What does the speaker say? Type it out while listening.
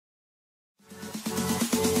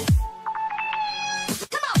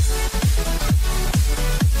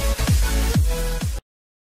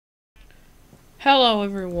Hello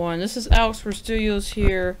everyone, this is Alex for Studios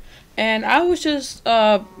here, and I was just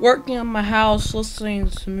working on my house listening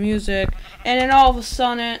to some music, and then all of a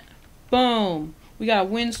sudden, boom, we got a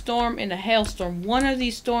windstorm and a hailstorm. One of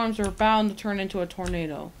these storms are bound to turn into a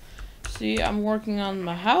tornado. See, I'm working on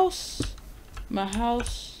my house,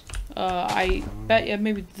 I bet you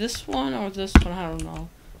maybe this one or this one, I don't know.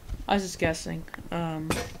 I was just guessing.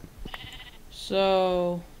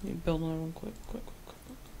 So, let me build another one quick.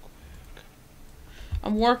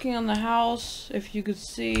 I'm working on the house, if you could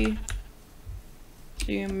see.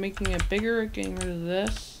 See, I'm making it bigger, getting rid of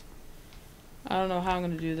this. I don't know how I'm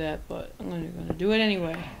going to do that, but I'm going to do it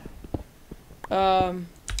anyway. We're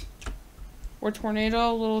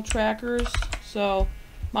tornado little trackers, so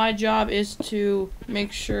my job is to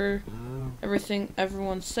make sure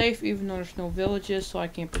everyone's safe, even though there's no villages, so I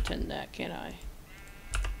can't pretend that, can I?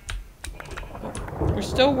 We're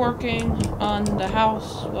still working on the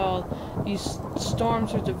house while these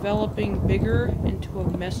storms are developing bigger into a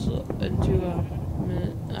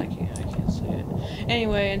I can't say it.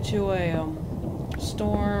 Anyway, into a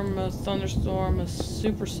storm, a thunderstorm, a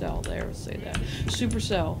supercell. There, let's say that.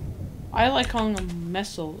 Supercell. I like calling them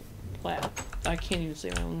mesoplat. I can't even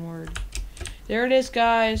say my own word. There it is,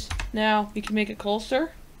 guys. Now we can make it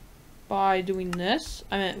closer by doing this.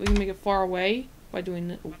 I mean, we can make it far away by doing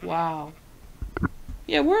this. Wow.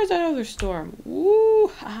 Yeah, where is that other storm? Woo!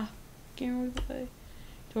 Haha. Can't really play.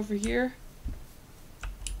 It's over here.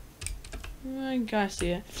 I gotta see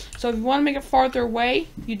it. So if you want to make it farther away,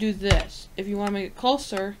 you do this. If you want to make it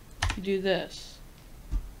closer, you do this.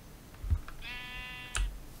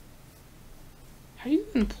 How do you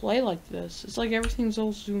even play like this? It's like everything's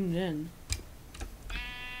all zoomed in.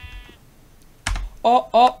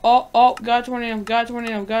 Oh, got a tornado, got a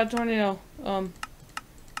tornado, got a tornado. I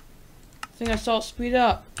think I saw it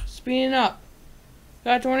speeding up.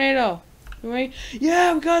 Got a tornado. Wait.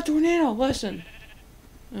 Yeah, we got a tornado. Listen.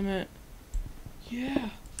 Yeah.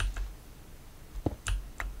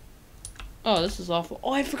 Oh, this is awful.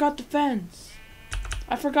 Oh, I forgot the fence.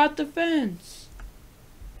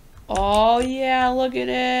 Oh, yeah, look at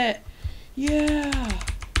it. Yeah.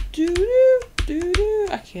 Doo-doo.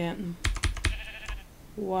 I can't.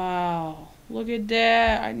 Wow. Look at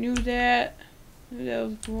that. I knew that. That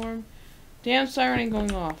was warm. Damn siren ain't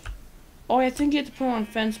going off. Oh, I think you have to put on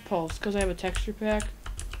fence posts because I have a texture pack.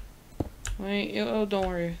 Wait, oh, don't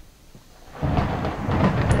worry.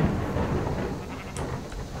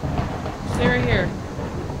 Stay right here.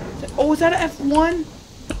 Oh, is that an F1?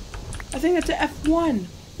 I think it's an F1.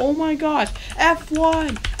 Oh my gosh.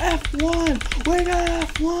 F1! We got an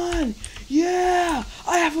F1! Yeah!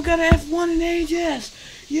 I haven't got an F1 in ages!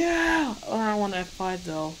 Yeah! Oh, I want an F5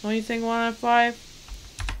 though. Don't you think I want an F5?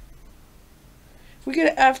 If we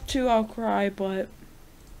get an F2, I'll cry, but...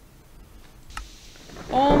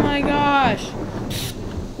 Oh my gosh!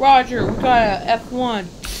 Roger, we got an F1.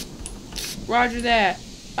 Roger that.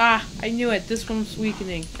 Ah, I knew it. This one's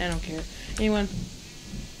weakening. I don't care. Anyone?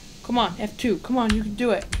 Come on, F2. Come on, you can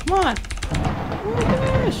do it. Come on! Oh my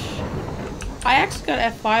gosh! I actually got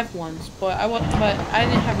F5 once, but I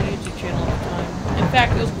didn't have a YouTube channel at the time. In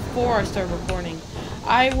fact, it was before I started recording.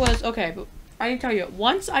 Okay, but I can tell you,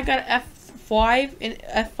 once I got F5 and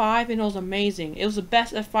it was amazing. It was the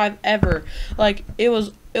best F5 ever. Like, it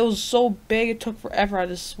was so big, it took forever. I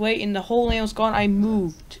had to wait, and the whole land was gone. I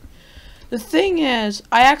moved. The thing is,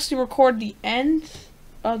 I actually recorded the end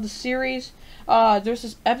of the series. There's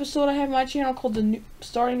this episode I have on my channel called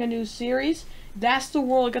Starting a New Series. That's the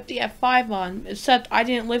world I got the F5 on, except I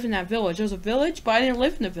didn't live in that village. There was a village, but I didn't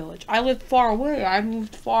live in the village. I lived far away. I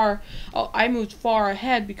moved far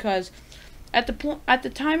ahead because at the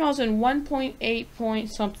time I was in 1.8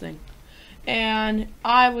 point something, and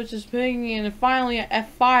I was just beginning and finally at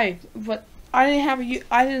F5. But I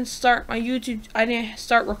didn't start my YouTube. I didn't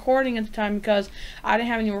start recording at the time because I didn't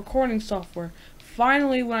have any recording software.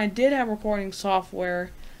 Finally, when I did have recording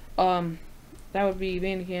software, that would be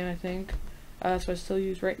Bandicam, I think. That's what I still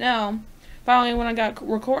use right now. Finally, when I got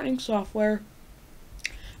recording software,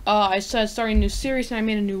 I started starting a new series, and I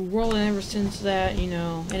made a new world, and ever since that, you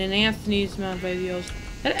know, and in Anthony's amount of videos.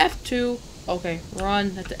 At F2, okay,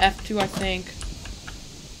 run at the F2, I think.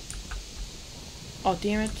 Oh,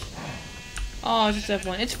 damn it. Oh, it's just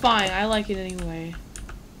F1. It's fine, I like it anyway.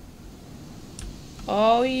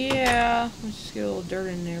 Oh, yeah. Let's just get a little dirt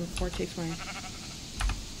in there before it takes my...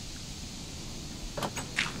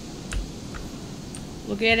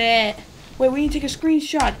 Look at it. Wait, we need to take a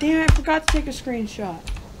screenshot. Damn it, I forgot to take a screenshot.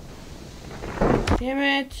 Damn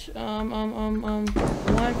it. F1,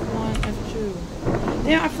 F2.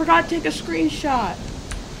 Damn, I forgot to take a screenshot.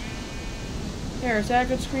 There, is that a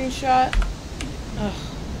good screenshot? Ugh,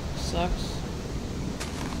 sucks.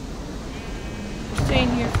 I'm staying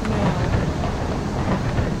here for now.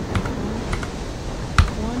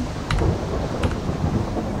 One.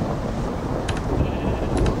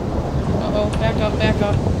 Uh-oh, back up, back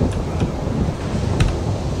up.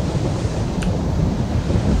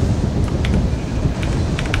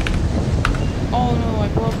 Oh no, I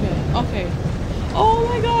broke it. Okay. Oh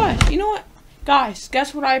my gosh, you know what? Guys,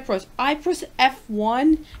 guess what I pressed? I pressed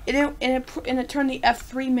F1 and it turned the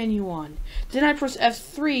F3 menu on. Then I pressed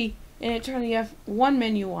F3 and it turned the F1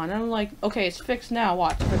 menu on. And I'm like, okay, it's fixed now.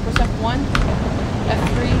 Watch. If I press F1,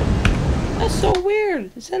 F3. That's so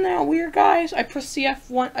weird. Isn't that weird, guys? I pressed the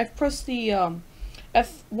F1. I pressed the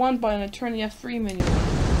F1 button and it turned the F3 menu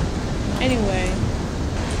on. Anyway,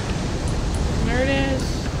 there it is.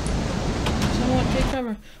 Someone take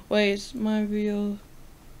cover. Wait, it's my video.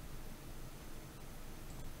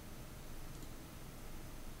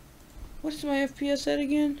 What's my FPS at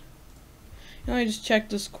again? Let me just check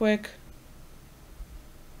this quick.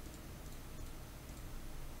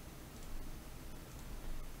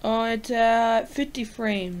 Oh, it's at 50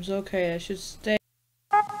 frames. Okay, I should stay.